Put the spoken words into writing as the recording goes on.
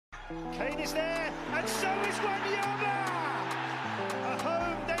Kane is there, and so is Wanyama! A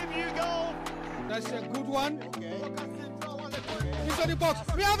home debut goal. That's a good one. Okay. Into the box.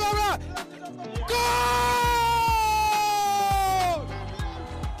 We have a goal!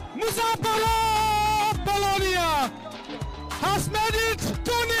 Musa Polo of Bologna has made it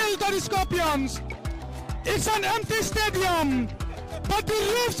 2-0 to the Scorpions. It's an empty stadium, but the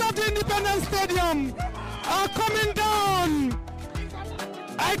roofs of the Independence Stadium are coming down.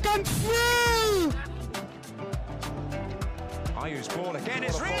 I can feel. Ayu's ball again.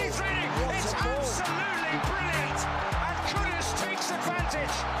 It's really thrilling. It's absolutely brilliant. And Kudus takes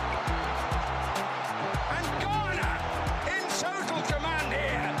advantage. And Ghana in total command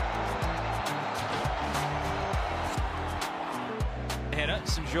here. Header,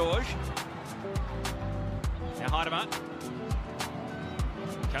 St. George. Now Heidemann.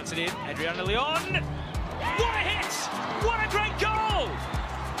 Counts it in. Adriana Leon. What a hit! What a great goal!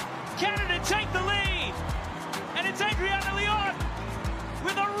 Canada take the lead. And it's Adriana Leon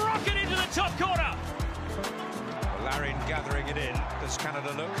with a rocket into the top corner. Larin gathering it in. Does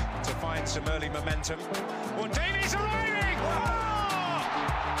Canada look to find some early momentum? Well, Davies arriving!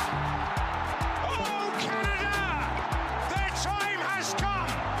 Oh, Canada! Their time has come!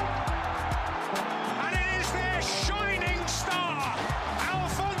 And it is their shining star,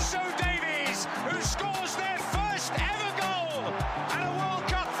 Alphonso Davies, who scores their first ever goal at a World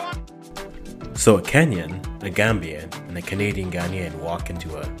Cup final. So a Kenyan, a Gambian, and a Canadian Ghanaian walk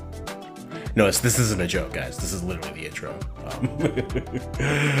into a... No, this isn't a joke, guys. This is literally the intro.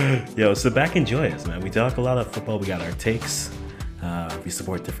 Yo, sit back and enjoy us, man. We talk a lot of football. We got our takes. We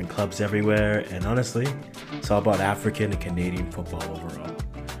support different clubs everywhere. And honestly, it's all about African and Canadian football overall.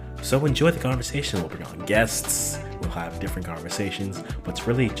 So enjoy the conversation. We'll bring on guests. We'll have different conversations. But it's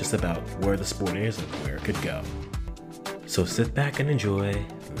really just about where the sport is and where it could go. So sit back and enjoy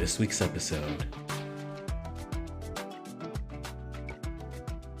this week's episode.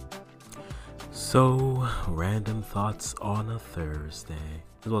 So, random thoughts on a Thursday.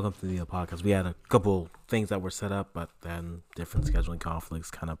 Welcome to the podcast. We had a couple things that were set up, but then different scheduling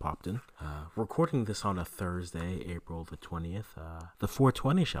conflicts kind of popped in. Recording this on a Thursday, April the 20th. The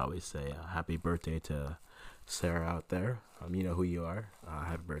 420, shall we say. Happy birthday to Sarah out there. You know who you are.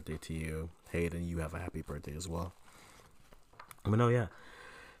 Happy birthday to you. Hayden, you have a happy birthday as well. But no, yeah.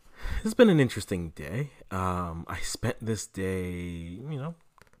 It's been an interesting day. I spent this day,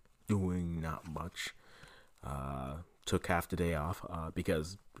 doing not much. Took half the day off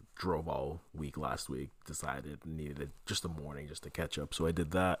because drove all week last week. Decided needed just a morning just to catch up, so I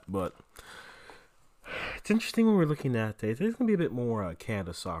did that. But it's interesting when we're looking at today. Today's gonna be a bit more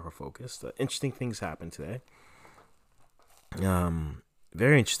Canada soccer focused. Interesting things happened today.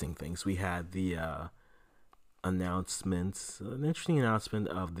 Very interesting things. We had the an interesting announcement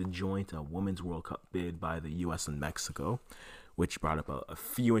of the joint Women's World Cup bid by the U.S. and Mexico, which brought up a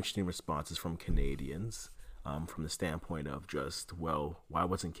few interesting responses from Canadians, from the standpoint of just, well, why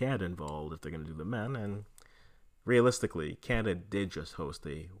wasn't Canada involved if they're going to do the men? And realistically, Canada did just host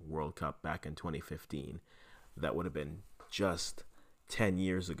a World Cup back in 2015. That would have been just 10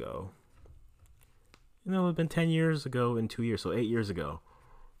 years ago. It would have been 10 years ago in 2 years, so 8 years ago.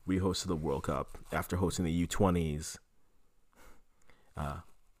 We hosted the World Cup after hosting the U20s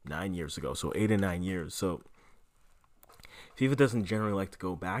 9 years ago, so 8 and 9 years. So FIFA doesn't generally like to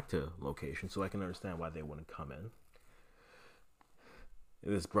go back to locations, so I can understand why they wouldn't come in.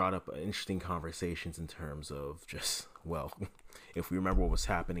 It has brought up interesting conversations in terms of just, well, if we remember what was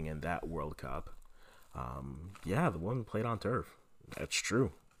happening in that World Cup, the one played on turf. That's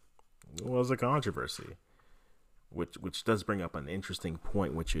true. It was a controversy. Which does bring up an interesting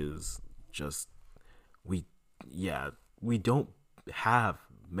point, which is just we don't have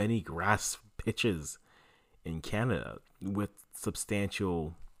many grass pitches in Canada with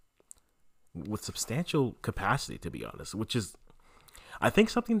substantial capacity, to be honest, which is, I think,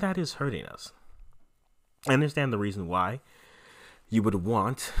 something that is hurting us. I understand the reason why you would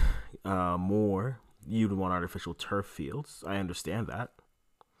want you'd want artificial turf fields. I understand that.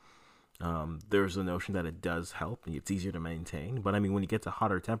 There's a notion that it does help and it's easier to maintain. But I mean, when you get to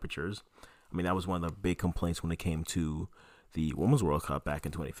hotter temperatures, that was one of the big complaints when it came to the Women's World Cup back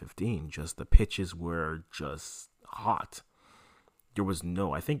in 2015. Just the pitches were just hot. There was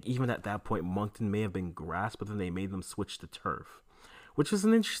I think even at that point, Moncton may have been grass, but then they made them switch to turf, which is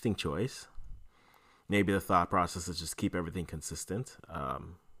an interesting choice. Maybe the thought process is just keep everything consistent.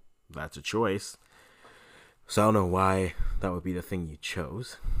 That's a choice. So I don't know why that would be the thing you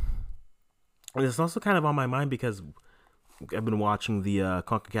chose. And it's also kind of on my mind because I've been watching the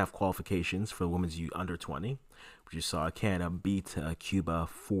CONCACAF qualifications for the women's under 20, You saw Canada beat Cuba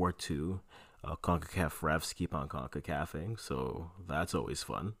 4-2. CONCACAF refs keep on CONCACAFing, so that's always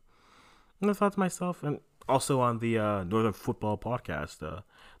fun. And I thought to myself, and also on the Northern Football Podcast,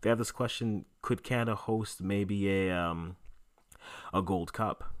 they have this question: could Canada host maybe a Gold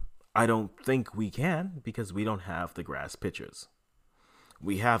Cup? I don't think we can, because we don't have the grass pitches.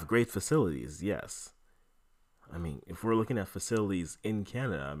 We have great facilities, yes. I mean, if we're looking at facilities in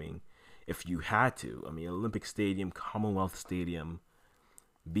Canada, I mean, if you had to, I mean, Olympic Stadium, Commonwealth Stadium,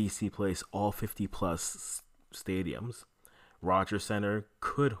 BC Place, all 50 plus stadiums. Rogers Center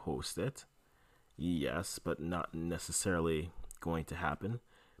could host it, yes, but not necessarily going to happen.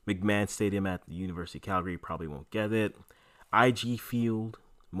 McMahon Stadium at the University of Calgary probably won't get it. IG Field,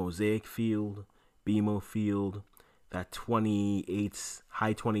 Mosaic Field, BMO Field, that 28s,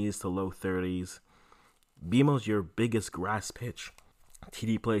 high 20s to low 30s. BMO's your biggest grass pitch.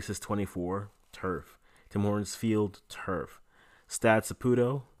 TD Place is 24, turf. Tim Hortons Field, turf. Stade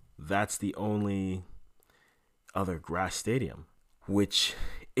Saputo, that's the only other grass stadium, which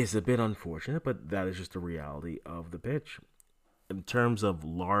is a bit unfortunate, but that is just the reality of the pitch. In terms of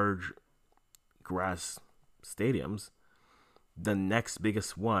large grass stadiums, the next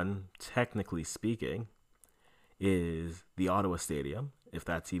biggest one, technically speaking, is the Ottawa Stadium, if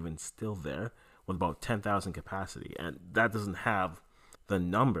that's even still there, with about 10,000 capacity. And that doesn't have the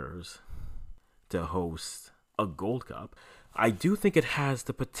numbers to host a Gold Cup. I do think it has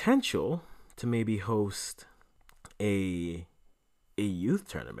the potential to maybe host a youth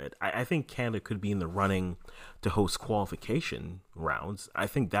tournament. I think Canada could be in the running to host qualification rounds. I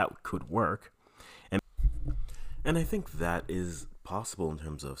think that could work. And I think that is possible in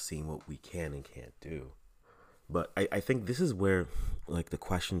terms of seeing what we can and can't do. But I think this is where, like, the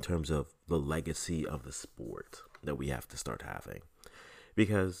question in terms of the legacy of the sport that we have to start having.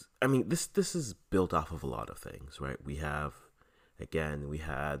 Because, I mean, this is built off of a lot of things, right? We had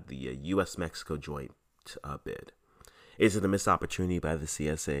the U.S.-Mexico joint bid. Is it a missed opportunity by the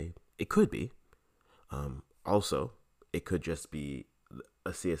CSA? It could be. Also, it could just be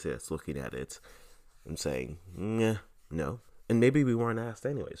a CSA that's looking at it and saying, no. And maybe we weren't asked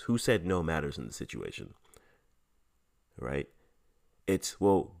anyways. Who said no matters in the situation? Right? It's,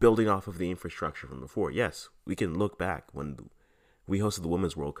 well, building off of the infrastructure from before. Yes, we can look back. When we hosted the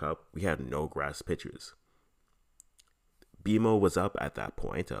Women's World Cup, we had no grass pitches. BMO was up at that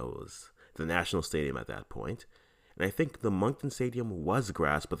point. It was the National Stadium at that point. And I think the Moncton Stadium was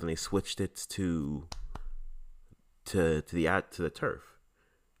grass, but then they switched it to the turf.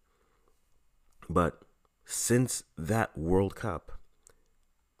 But since that World Cup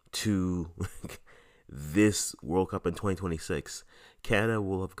to this World Cup in 2026, Canada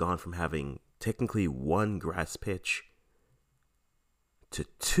will have gone from having technically one grass pitch to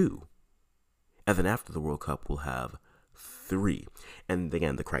two. And then after the World Cup, we'll have three. And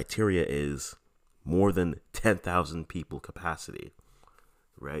again, the criteria is more than 10,000 people capacity,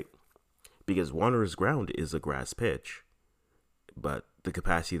 right? Because Wanderers Ground is a grass pitch, but the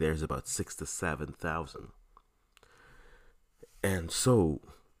capacity there is about 6,000 to 7,000. And so,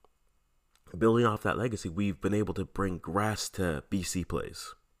 building off that legacy, we've been able to bring grass to BC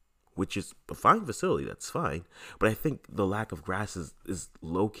Place, which is a fine facility, that's fine. But I think the lack of grass is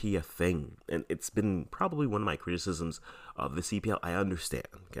low-key a thing. And it's been probably one of my criticisms of the CPL. I understand,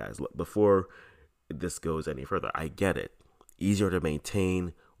 guys. Before this goes any further, I get it. Easier to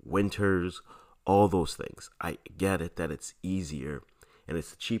maintain, winters, all those things. I get it that it's easier and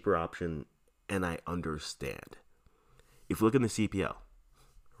it's a cheaper option, and I understand. If you look in the CPL,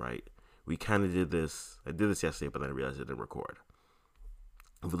 right, we kind of did this. I did this yesterday, but then I realized I didn't record.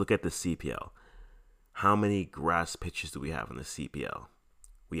 If we look at the CPL, how many grass pitches do we have in the CPL?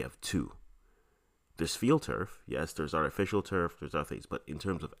 We have 2. There's field turf. Yes, there's artificial turf. There's other things. But in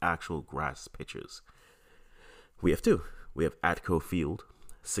terms of actual grass pitches, we have 2. We have Atco Field,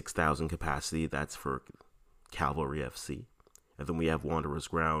 6,000 capacity. That's for Cavalry FC. And then we have Wanderers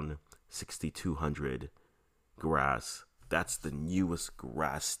Ground, 6,200 grass. That's the newest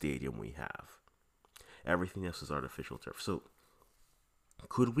grass stadium we have. Everything else is artificial turf. So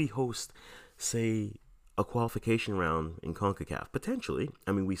could we host, say, a qualification round in CONCACAF? Potentially.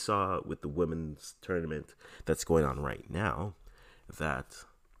 I mean, we saw with the women's tournament that's going on right now that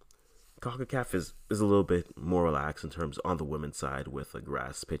CONCACAF is a little bit more relaxed in terms on the women's side with the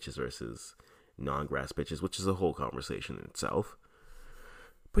grass pitches versus non-grass pitches, which is a whole conversation in itself.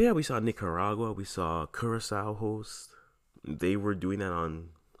 But yeah, we saw Nicaragua, we saw Curacao host. They were doing that on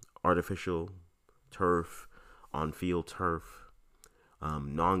artificial turf, on field turf,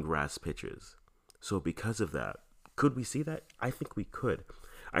 non-grass pitches. So because of that, could we see that? I think we could.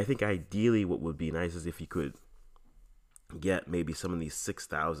 I think ideally what would be nice is if you could get maybe some of these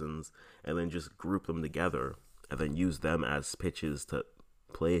 6,000s and then just group them together and then use them as pitches to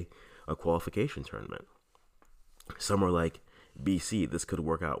play a qualification tournament. Somewhere like BC, this could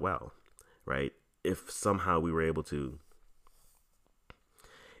work out well, right? If somehow we were able to,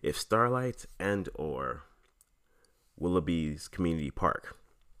 if Starlight and or Willoughby's Community Park,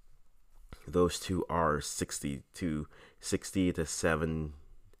 those two are 65 to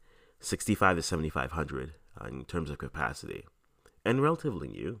 7,500 in terms of capacity, and relatively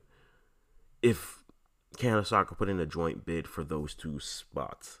new. If Canada Soccer put in a joint bid for those two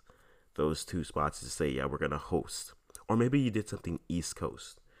spots to say, yeah, we're going to host. Or maybe you did something East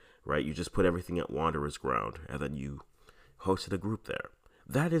Coast, right? You just put everything at Wanderers Ground and then you hosted a group there.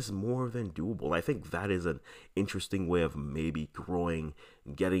 That is more than doable. I think that is an interesting way of maybe growing,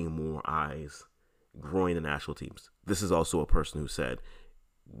 getting more eyes, growing the national teams. This is also a person who said,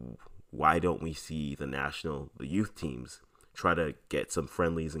 why don't we see the youth teams try to get some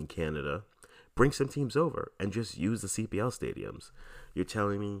friendlies in Canada, bring some teams over, and just use the CPL stadiums? You're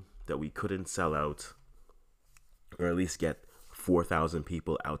telling me that we couldn't sell out, or at least get 4,000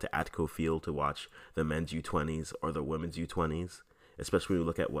 people out to Atco Field to watch the men's U20s or the women's U20s? Especially when we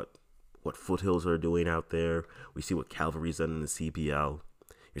look at what Foothills are doing out there. We see what Calvary's done in the CPL.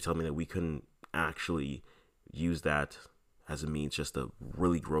 You're telling me that we couldn't actually use that as a means just to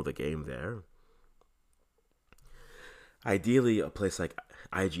really grow the game there? Ideally, a place like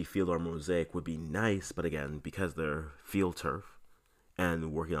IG Field or Mosaic would be nice, but again, because they're field turf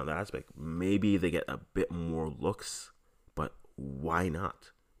and working on that aspect, maybe they get a bit more looks, but why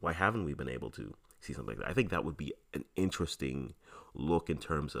not? Why haven't we been able to see something like that? I think that would be an interesting look in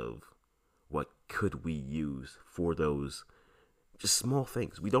terms of what could we use for those just small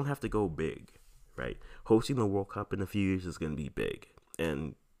things. We don't have to go big, right? Hosting the World Cup in a few years is going to be big,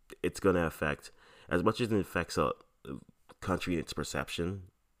 and it's going to affect, as much as it affects a country and its perception,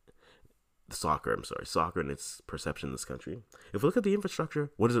 soccer and its perception in this country. If we look at the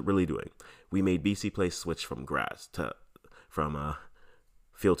infrastructure, what is it really doing? We made BC Place switch from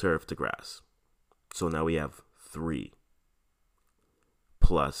field turf to grass. So now we have 3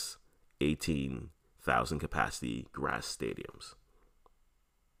 plus 18,000 capacity grass stadiums,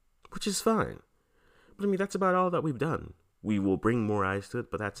 which is fine. But I mean, that's about all that we've done. We will bring more eyes to it,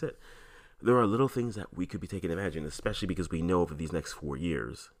 but that's it. There are little things that we could be taking advantage of, especially because we know over these next 4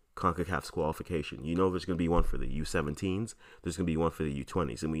 years, CONCACAF's qualification, there's going to be one for the U17s, there's going to be one for the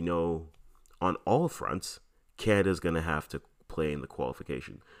U20s, and we know on all fronts, Canada's going to have to play in the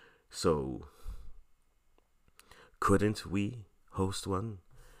qualification. So couldn't we host one?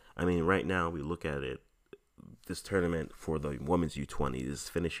 I mean, right now we look at it, this tournament for the women's U20 is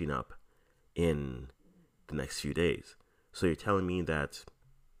finishing up in the next few days. So you're telling me that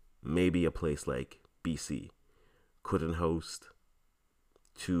maybe a place like BC couldn't host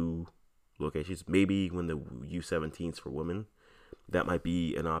 2 locations? Maybe when the U17s for women, that might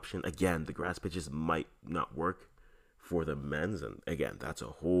be an option. Again, the grass pitches might not work for the men's, and again, that's a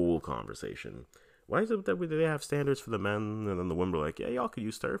whole conversation. Why is it that they have standards for the men, and then the women are like, yeah, y'all could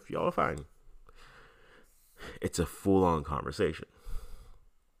use turf, y'all are fine? It's a full-on conversation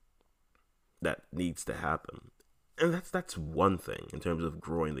that needs to happen. And that's one thing in terms of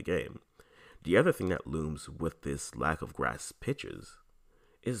growing the game. The other thing that looms with this lack of grass pitches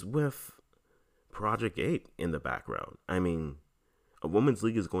is with Project 8 in the background. I mean, a women's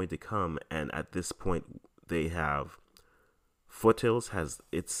league is going to come, and at this point, they have Foothills has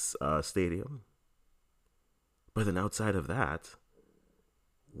its stadium. But then outside of that,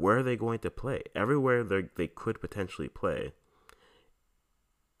 where are they going to play? Everywhere they could potentially play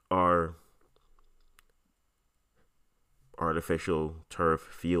are artificial turf,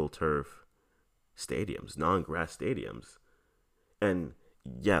 field turf stadiums, non-grass stadiums. And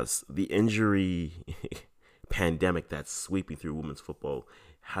yes, the injury pandemic that's sweeping through women's football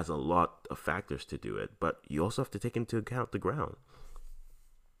has a lot of factors to do it, but you also have to take into account the ground.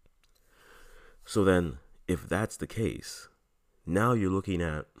 So then, if that's the case, now you're looking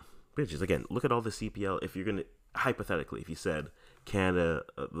at pitches. Again, look at all the CPL. If you're going to, hypothetically, if you said Canada,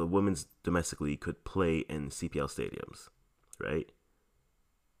 the women's domestic league could play in CPL stadiums, right?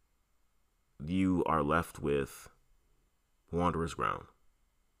 You are left with Wanderers Ground.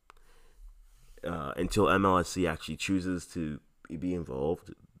 Until MLSC actually chooses to be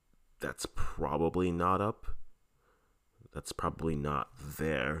involved, that's probably not up. That's probably not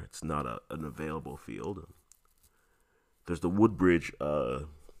there. It's not an available field. There's the Woodbridge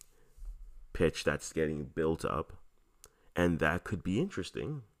pitch that's getting built up, and that could be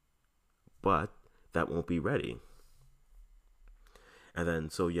interesting, but that won't be ready. And then,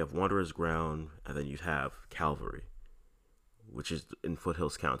 so you have Wanderers Ground, and then you have Calvary. which is in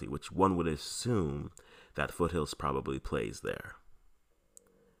Foothills County, which one would assume that Foothills probably plays there.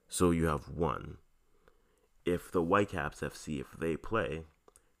 So you have one. If the Whitecaps FC, if they play,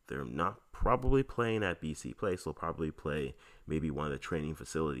 they're not probably playing at BC Place. They'll probably play maybe one of the training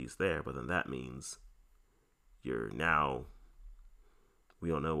facilities there, but then that means we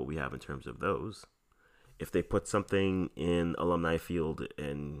don't know what we have in terms of those. If they put something in Alumni Field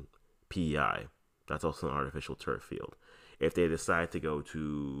in PEI, that's also an artificial turf field. If they decide to go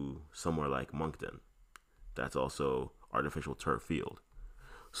to somewhere like Moncton, that's also artificial turf field.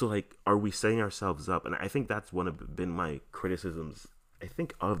 So, like, are we setting ourselves up? And I think that's been my criticisms, I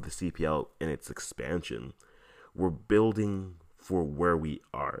think, of the CPL in its expansion. We're building for where we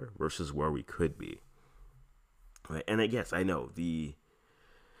are versus where we could be. Right? And I guess I know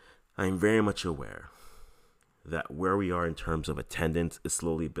I'm very much aware that where we are in terms of attendance is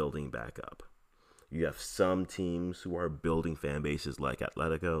slowly building back up. You have some teams who are building fan bases like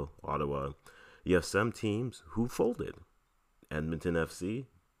Atletico, Ottawa. You have some teams who folded. Edmonton FC,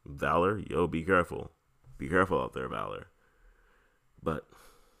 Valor, be careful. Be careful out there, Valor. But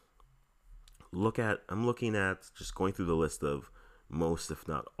I'm looking at just going through the list of most, if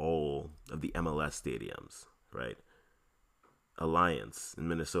not all, of the MLS stadiums, right? Alliance in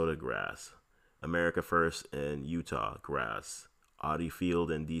Minnesota, grass. America First in Utah, grass. Audi Field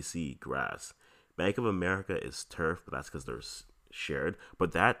in DC, grass. Bank of America is turf, but that's because they're shared.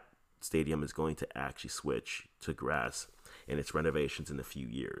 But that stadium is going to actually switch to grass in its renovations in a few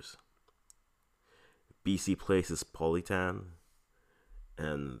years. BC Place is Polytan,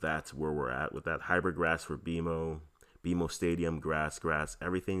 and that's where we're at with that. Hybrid grass for BMO. BMO Stadium, grass.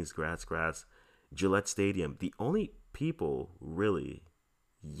 Everything's grass. Gillette Stadium, the only people really,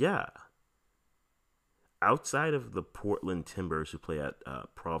 outside of the Portland Timbers who play at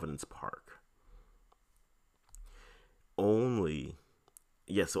Providence Park. Only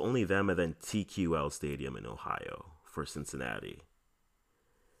them, and then TQL Stadium in Ohio for Cincinnati.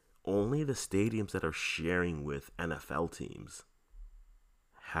 Only the stadiums that are sharing with NFL teams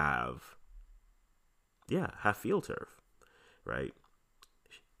have field turf, right?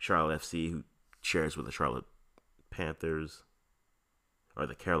 Charlotte FC, who shares with the Charlotte Panthers, or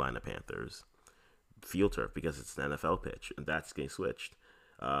the Carolina Panthers, field turf because it's an NFL pitch, and that's getting switched.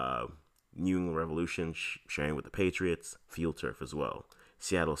 New England Revolution sharing with the Patriots, field turf as well.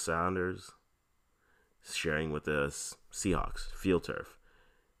 Seattle Sounders sharing with the Seahawks, field turf.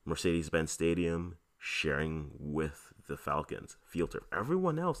 Mercedes-Benz Stadium sharing with the Falcons, field turf.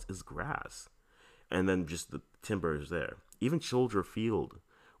 Everyone else is grass. And then just the Timbers there. Even Soldier Field,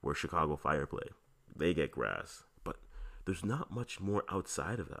 where Chicago Fire play, they get grass. But there's not much more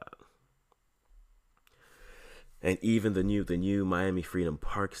outside of that. And even the new Miami Freedom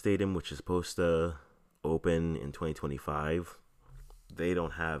Park Stadium, which is supposed to open in 2025, they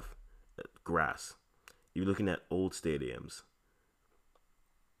don't have grass. You're looking at old stadiums.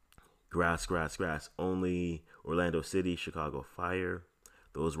 Grass. Only Orlando City, Chicago Fire,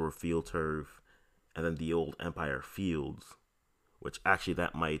 those were field turf. And then the old Empire Fields, which actually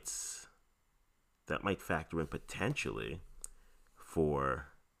that might factor in potentially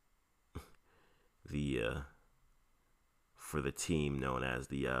for the team known as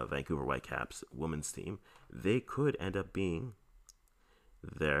the Vancouver Whitecaps women's team. They could end up being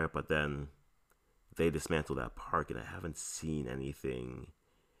there, but then they dismantled that park, and I haven't seen anything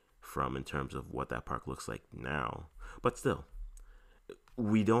from in terms of what that park looks like now. But still,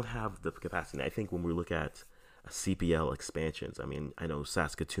 we don't have the capacity. I think when we look at CPL expansions, I mean, I know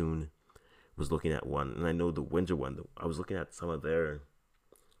Saskatoon was looking at one, and I know the Windsor one. I was looking at some of their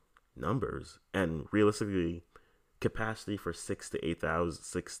numbers, and realistically, capacity for 6,000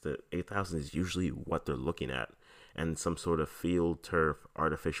 to 8,000 is usually what they're looking at, and some sort of field turf,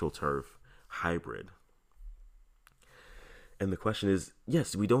 artificial turf hybrid. And the question is,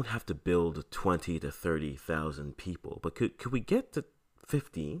 yes, we don't have to build 20 to 30,000 people, but could we get to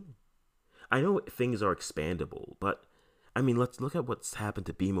 15? I know things are expandable, but I mean, let's look at what's happened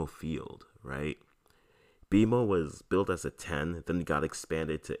to BMO Field, right? BMO was built as a 10, then it got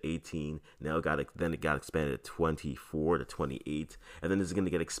expanded to 18, then it got expanded to 24 to 28, and then it's going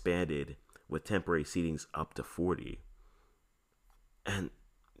to get expanded with temporary seatings up to 40. And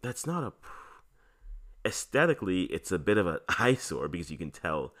that's not aesthetically, it's a bit of an eyesore because you can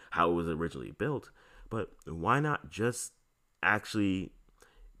tell how it was originally built, but why not just actually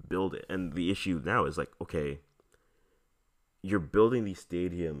build it? And the issue now is like, okay, you're building these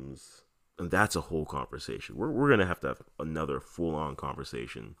stadiums, and that's a whole conversation. We're going to have another full-on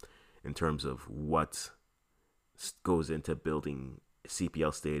conversation in terms of what goes into building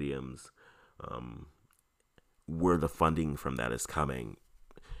CPL stadiums, where the funding from that is coming,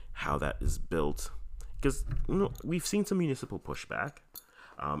 how that is built. Because we've seen some municipal pushback.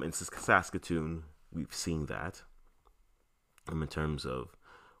 In Saskatoon, we've seen that in terms of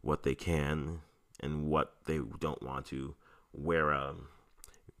what they can and what they don't want to, where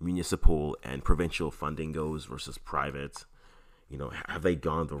municipal and provincial funding goes versus private. Have they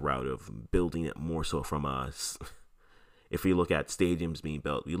gone the route of building it more so from us? If we look at stadiums being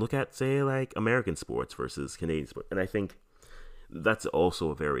built, you look at, say, like American sports versus Canadian sports. And I think that's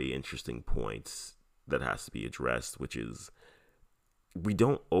also a very interesting point that has to be addressed, which is we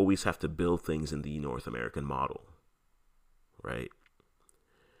don't always have to build things in the North American model, right?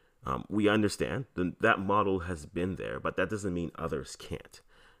 We understand that model has been there, but that doesn't mean others can't,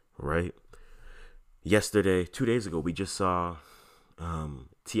 right? 2 days ago, we just saw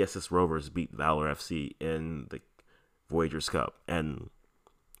TSS Rovers beat Valor FC in the Voyageurs Cup. And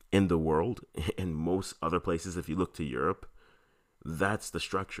in the world, in most other places, if you look to Europe, that's the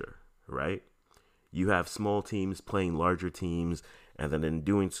structure, right? You have small teams playing larger teams, and then in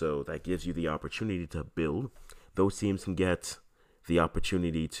doing so, that gives you the opportunity to build. Those teams can get the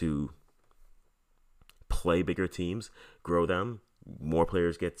opportunity to play bigger teams, grow them, more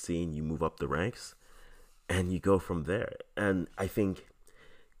players get seen, you move up the ranks, and you go from there. And I think,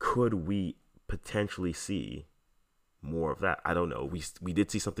 could we potentially see more of that? I don't know. We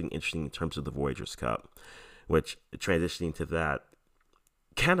did see something interesting in terms of the Voyageurs Cup, which, transitioning to that,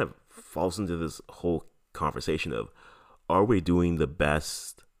 kind of falls into this whole conversation of, are we doing the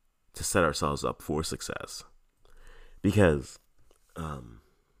best to set ourselves up for success? Because,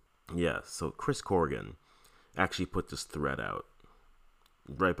 so Chris Corrigan actually put this thread out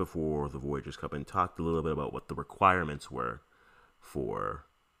right before the Voyageurs Cup and talked a little bit about what the requirements were for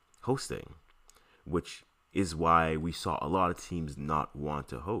hosting, which is why we saw a lot of teams not want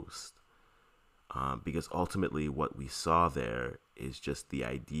to host. Because ultimately what we saw there is just the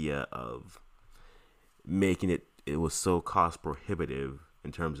idea of making it was so cost prohibitive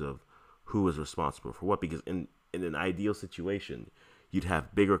in terms of who was responsible for what. Because in an ideal situation, you'd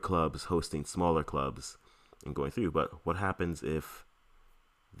have bigger clubs hosting smaller clubs and going through. But what happens if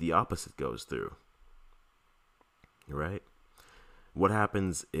the opposite goes through, right? What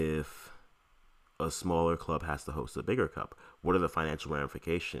happens if a smaller club has to host a bigger cup? What are the financial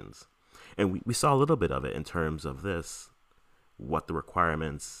ramifications? And we saw a little bit of it in terms of this, what the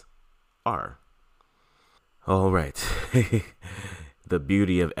requirements are. All right. The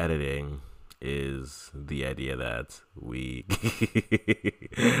beauty of editing is the idea that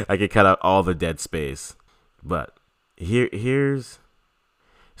I can cut out all the dead space. But here's,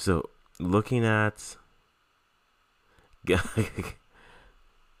 so looking at,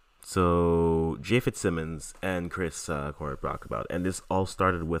 so Jay Fitzsimmons and Chris Corey talk about, and this all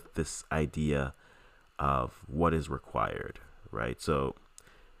started with this idea of what is required, right? So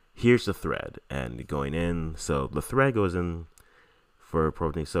here's the thread, and going in, so the thread goes in for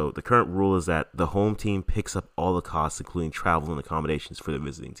pro team. So the current rule is that the home team picks up all the costs, including travel and accommodations for the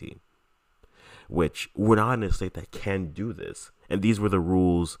visiting team, which we're not in a state that can do this. And these were the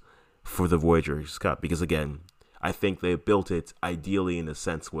rules for the Voyageurs Cup, because again, I think they built it ideally in the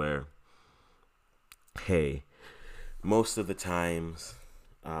sense where, hey, most of the times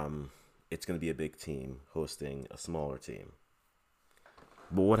it's going to be a big team hosting a smaller team.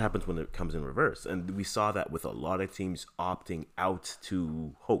 But what happens when it comes in reverse? And we saw that with a lot of teams opting out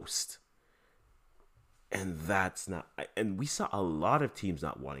to host. And that's not, and we saw a lot of teams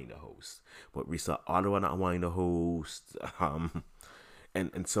not wanting to host. But we saw Ottawa not wanting to host,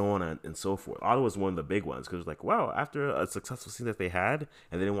 and so on and so forth. Ottawa was one of the big ones because, like, wow, after a successful season that they had,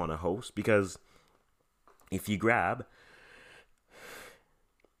 and they didn't want to host, because if you grab,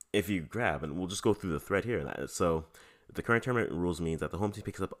 and we'll just go through the thread here. So the current tournament rules means that the home team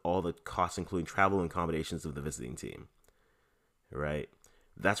picks up all the costs, including travel and accommodations of the visiting team, right?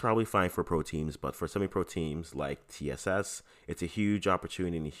 That's probably fine for pro teams, but for semi-pro teams like TSS, it's a huge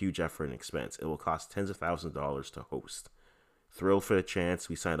opportunity and a huge effort and expense. It will cost tens of thousands of dollars to host. Thrilled for the chance.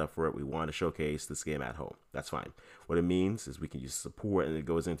 We signed up for it. We want to showcase this game at home. That's fine. What it means is we can use support, and it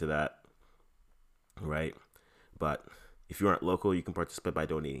goes into that, right? But if you aren't local, you can participate by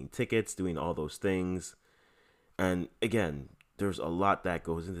donating tickets, doing all those things. And again, there's a lot that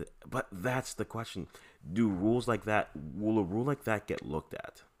goes into it. But that's the question. Will a rule like that get looked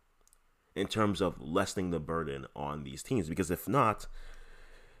at in terms of lessening the burden on these teams? Because if not,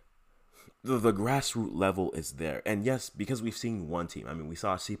 the grassroots level is there. And yes, because we've seen one team. I mean, we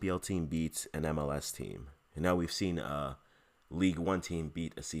saw a CPL team beat an MLS team. And now we've seen a League One team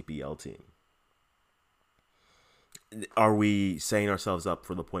beat a CPL team. Are we setting ourselves up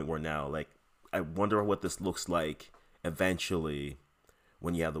for the point where now, like, I wonder what this looks like eventually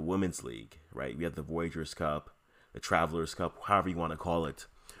when you have the Women's League, right? You have the Voyagers Cup, the Travelers Cup, however you want to call it,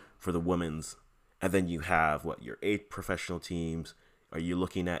 for the women's. And then you have, your 8 professional teams. Are you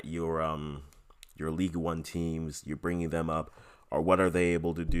looking at your League One teams? You're bringing them up. Or what are they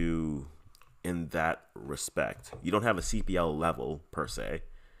able to do in that respect? You don't have a CPL level, per se.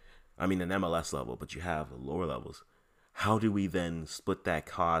 I mean, an MLS level, but you have lower levels. How do we then split that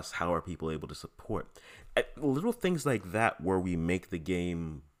cost? How are people able to support? Little things like that where we make the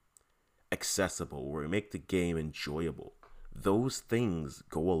game accessible, where we make the game enjoyable. Those things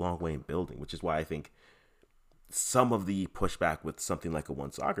go a long way in building, which is why I think some of the pushback with something like a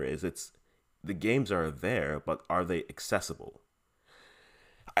One Soccer is the games are there, but are they accessible?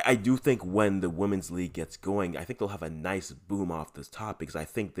 I do think when the Women's League gets going, I think they'll have a nice boom off this top because I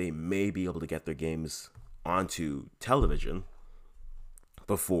think they may be able to get their games onto television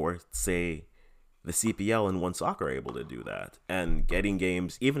before, say, the CPL and One Soccer are able to do that. And getting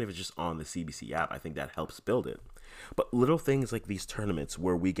games, even if it's just on the CBC app, I think that helps build it. But little things like these tournaments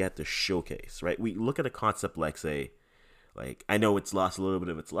where we get to showcase, right? We look at a concept like, say, I know it's lost a little bit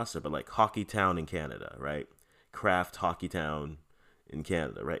of its luster, but like Hockey Town in Canada, right? Craft Hockey Town in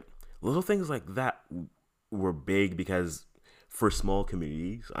Canada, right? Little things like that were big because for small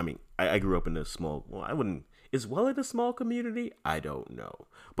communities, I mean, I grew up in a small, is Welland a small community? I don't know.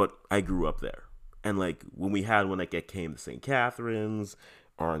 But I grew up there. And when it came to St. Catharines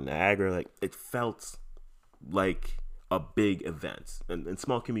or Niagara, it felt like a big event. And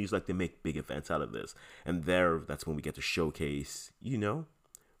small communities like to make big events out of this. And that's when we get to showcase,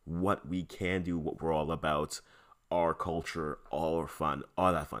 what we can do, what we're all about, our culture, all our fun,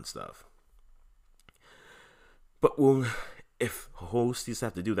 all that fun stuff. But if hosts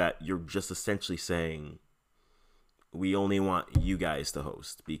have to do that, you're just essentially saying, we only want you guys to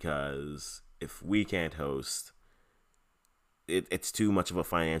host, because if we can't host, it's too much of a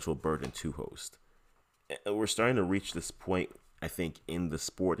financial burden to host. We're starting to reach this point, I think, in the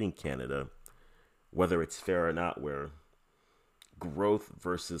sport in Canada, whether it's fair or not, where growth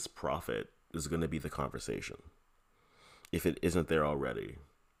versus profit is going to be the conversation, if it isn't there already.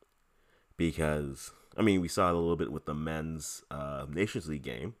 Because, I mean, we saw it a little bit with the men's Nations League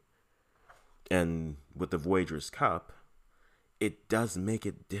game, and with the Voyagers Cup, it does make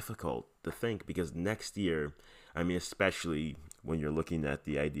it difficult to think, because next year, I mean, especially when you're looking at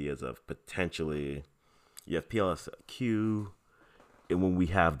the ideas of potentially, you have PLSQ, and when we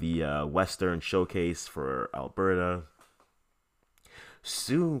have the Western Showcase for Alberta,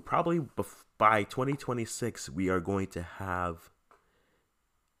 soon, probably by 2026, we are going to have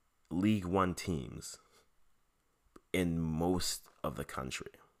League One teams in most of the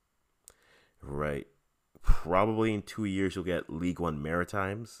country, right? Probably in 2 years, you'll get League One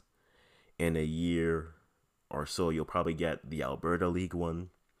Maritimes. In a year or so, you'll probably get the Alberta League One.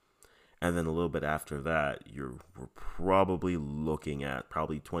 And then a little bit after that, we're probably looking at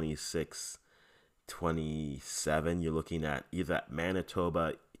 26, 27. You're looking at either at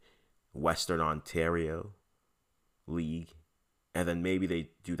Manitoba, Western Ontario League. And then maybe they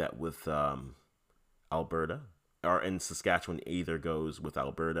do that with Alberta. Or in Saskatchewan, either goes with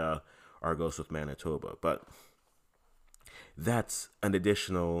Alberta or goes with Manitoba. But that's an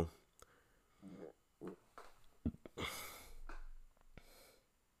additional...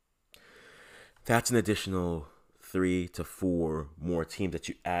 That's an additional 3 to 4 more teams that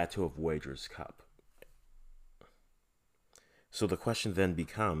you add to a Voyagers Cup. So the question then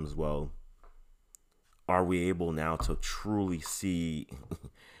becomes, well, are we able now to truly see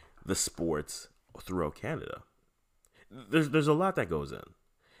the sports throughout Canada? There's a lot that goes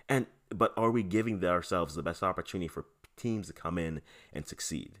in. But are we giving ourselves the best opportunity for teams to come in and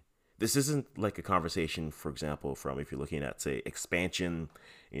succeed? This isn't like a conversation, for example, from if you're looking at, say, expansion,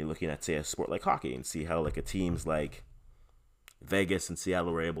 and you're looking at, say, a sport like hockey, and see how, a teams like Vegas and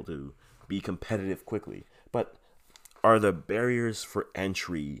Seattle were able to be competitive quickly. But are the barriers for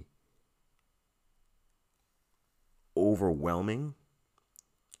entry overwhelming,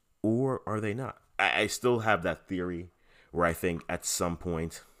 or are they not? I still have that theory where I think at some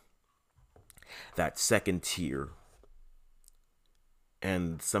point that second tier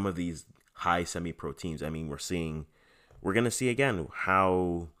and some of these high semi-pro teams, I mean, we're going to see again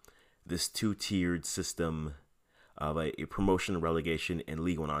how this 2-tiered system of a promotion and relegation in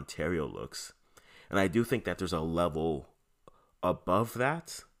League One Ontario looks. And I do think that there's a level above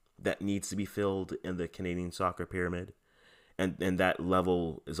that needs to be filled in the Canadian soccer pyramid. And that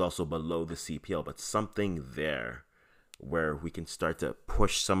level is also below the CPL, but something there where we can start to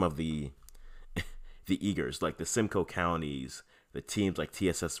push some of the eagers, like the Simcoe counties, the teams like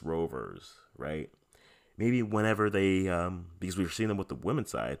TSS Rovers, right? Maybe whenever they, because we've seen them with the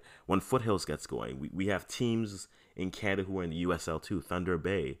women's side, when Foothills gets going, we have teams in Canada who are in the USL too. Thunder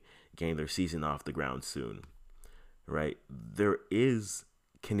Bay getting their season off the ground soon, right? There is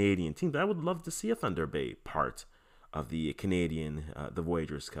Canadian teams. I would love to see a Thunder Bay part of the Canadian, the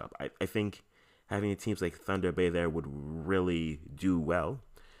Voyageurs Cup. I think having teams like Thunder Bay there would really do well,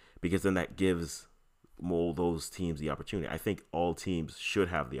 because then that gives all those teams the opportunity. I think all teams should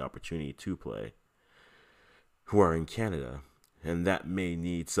have the opportunity to play who are in Canada, and that may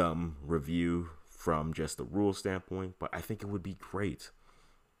need some review from just the rule standpoint, but I think it would be great,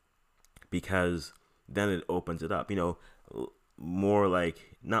 because then it opens it up, more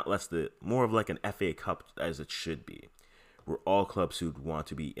like, more of like an FA Cup as it should be, where all clubs who want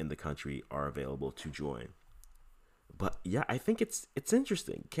to be in the country are available to join. But yeah, I think it's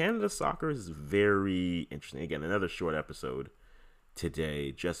interesting. Canada soccer is very interesting. Again, another short episode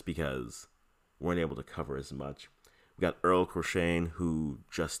today, just because we weren't able to cover as much. We got Earl Crochane, who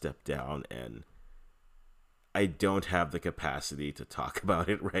just stepped down, and I don't have the capacity to talk about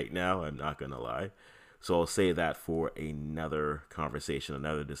it right now. I'm not going to lie. So I'll say that for another conversation,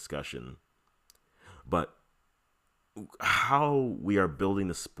 another discussion. But how we are building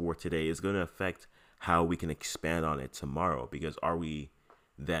the sport today is going to affect how we can expand on it tomorrow, because are we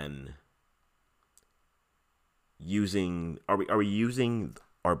using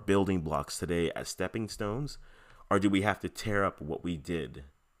our building blocks today as stepping stones, or do we have to tear up what we did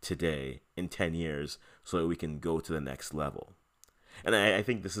today in 10 years so that we can go to the next level? And I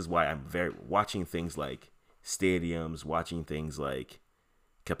think this is why I'm watching things like stadiums, watching things like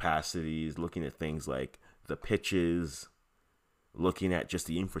capacities, looking at things like the pitches, looking at just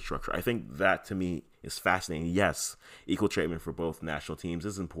the infrastructure. I think that, to me, is fascinating. Yes, equal treatment for both national teams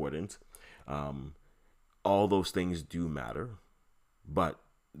is important. All those things do matter. But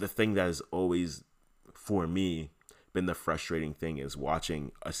the thing that has always, for me, been the frustrating thing is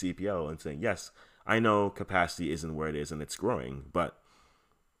watching a CPL and saying, yes, I know capacity isn't where it is and it's growing, but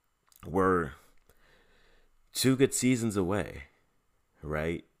we're 2 good seasons away,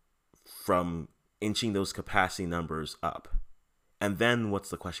 right, from inching those capacity numbers up. And then what's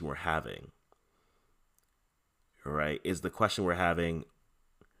the question we're having, right? Is the question we're having,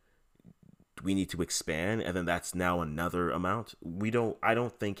 do we need to expand? And then that's now another amount. I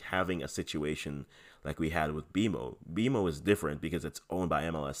don't think having a situation like we had with BMO is different because it's owned by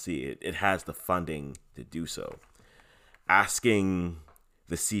MLSE. It has the funding to do so. Asking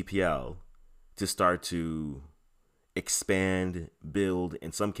the CPL to start to expand, build,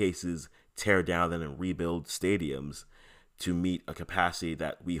 in some cases tear down and rebuild stadiums to meet a capacity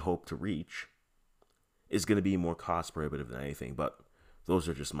that we hope to reach is going to be more cost prohibitive than anything. But those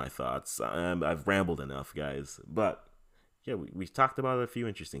are just my thoughts. I've rambled enough, guys. But yeah, we talked about a few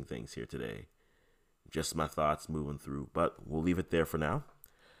interesting things here today. Just my thoughts moving through. But we'll leave it there for now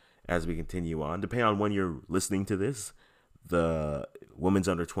as we continue on. Depending on when you're listening to this, the women's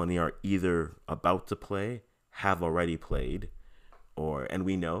under 20 are either about to play, have already played, and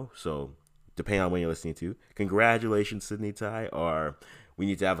we know. So depending on when you're listening to, congratulations, Sydney Ty, or we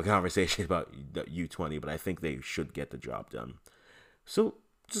need to have a conversation about the U20, but I think they should get the job done. So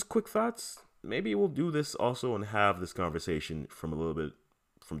just quick thoughts. Maybe we'll do this also and have this conversation from a little bit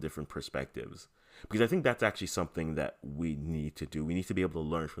from different perspectives, because I think that's actually something that we need to do. We need to be able to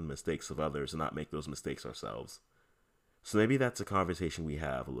learn from the mistakes of others and not make those mistakes ourselves. So maybe that's a conversation we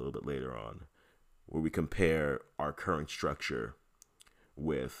have a little bit later on, where we compare our current structure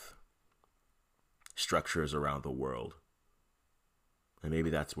with structures around the world. And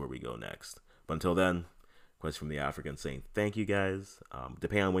maybe that's where we go next. But until then, Quest from the African saying thank you, guys.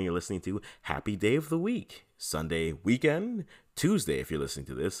 Depending on when you're listening to, happy day of the week. Sunday weekend, Tuesday if you're listening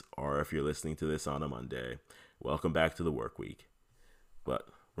to this, or if you're listening to this on a Monday. Welcome back to the work week. But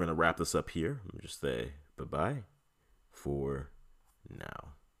we're going to wrap this up here. I'm just say bye-bye for now.